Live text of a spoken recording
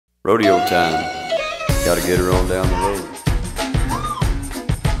Rodeo time. Gotta get her on down the road.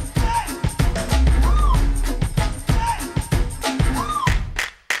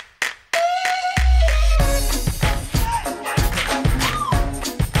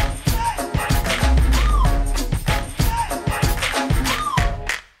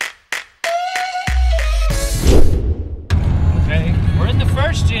 Okay, we're in the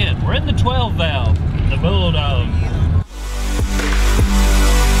first gen. We're in the 12 valve, the Bulldog.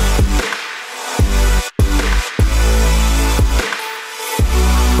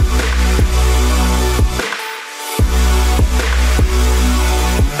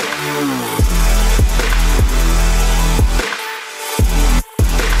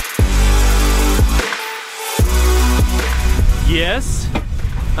 Yes,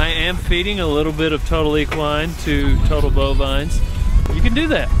 I am feeding a little bit of total equine to total bovines. You can do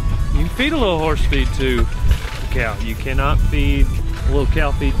that. You can feed a little horse feed to a cow. You cannot feed a little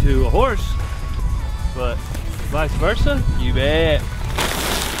cow feed to a horse, but vice versa, you bet.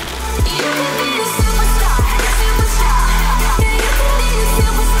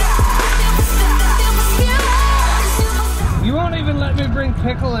 You won't even let me bring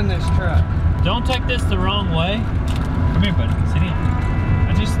Pickle in this truck. Don't take this the wrong way. Come here, buddy. Sit down.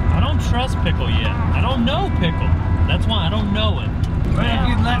 I don't trust Pickle yet. I don't know Pickle. That's why I don't know him. But if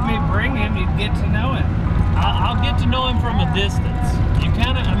you'd let me bring him, you'd get to know him. I'll get to know him from a distance. You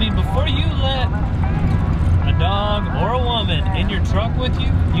kind of, I mean, before you let a dog or a woman in your truck with you,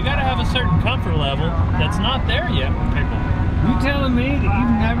 you got to have a certain comfort level that's not there yet with Pickle. You telling me that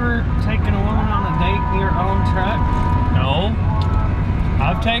you've never taken a woman on a date in your own truck? No.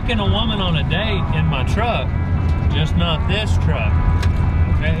 I've taken a woman on a date in my truck, just not this truck.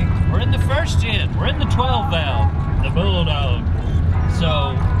 Okay? We're in the first gen. We're in the 12 valve, the Bulldog.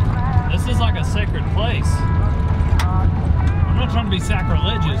 So, this is like a sacred place. I'm not trying to be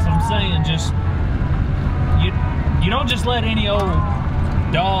sacrilegious. I'm saying just, you don't just let any old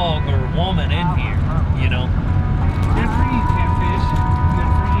dog or woman in here, you know? Good for you, Catfish.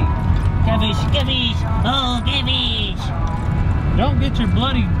 Good for you. Catfish, catfish, oh, catfish. Don't get your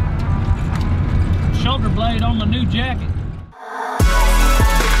bloody shoulder blade on my new jacket.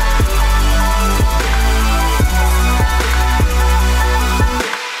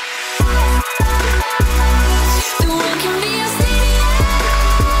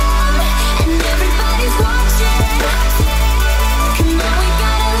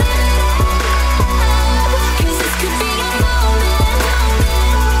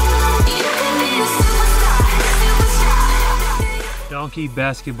 Donkey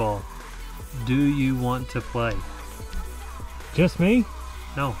basketball. Do you want to play? Just me?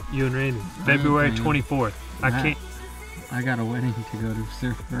 No, you and Randy. February 24th. I can't. I got a wedding to go to,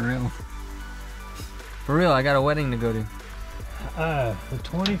 sir. For real. For real, I got a wedding to go to. The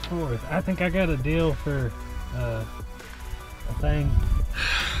 24th. I think I got a deal for a thing.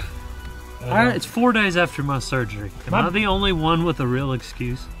 It's 4 days after my surgery. Am I the only one with a real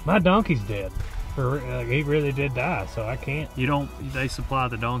excuse? My donkey's dead. He really did die, so I can't. You don't. They supply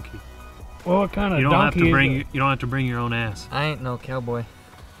the donkey. Well, what kind of donkey is it? You don't have to bring your own ass. I ain't no cowboy.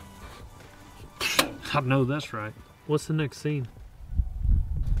 I know that's right. What's the next scene?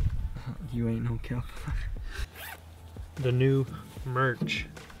 You ain't no cowboy. The new merch.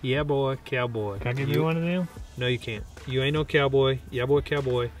 Yeah, boy, cowboy. Can I give you one of them? No, you can't. You ain't no cowboy. Yeah, boy,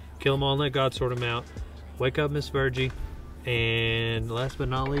 cowboy. Kill them all and let God sort them out. Wake up, Miss Virgie. And last but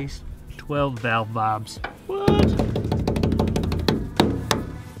not least, 12 valve vibes. What?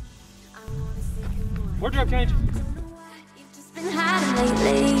 Wardrobe change. You've just been hiding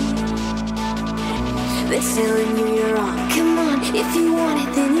lately. They're telling you you're wrong. Come on, if you want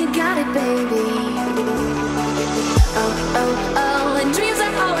it, then you got it, baby. Oh, oh, oh, and dreams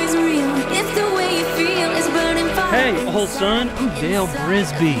are always real. If the way you feel is burning fire. Hey, old son, I'm Dale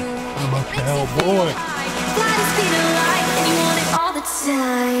Brisby. I'm a cowboy. Fly the speed of light, and you want it all the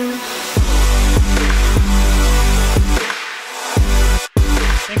time.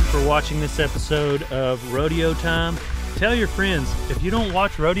 Thanks for watching this episode of Rodeo Time. Tell your friends, if you don't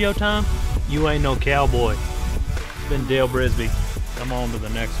watch Rodeo Time, you ain't no cowboy. It's been Dale Brisby. Come on to the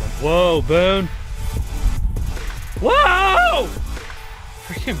next one. Whoa, Boone. Whoa!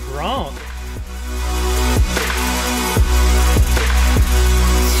 Freaking Bronc.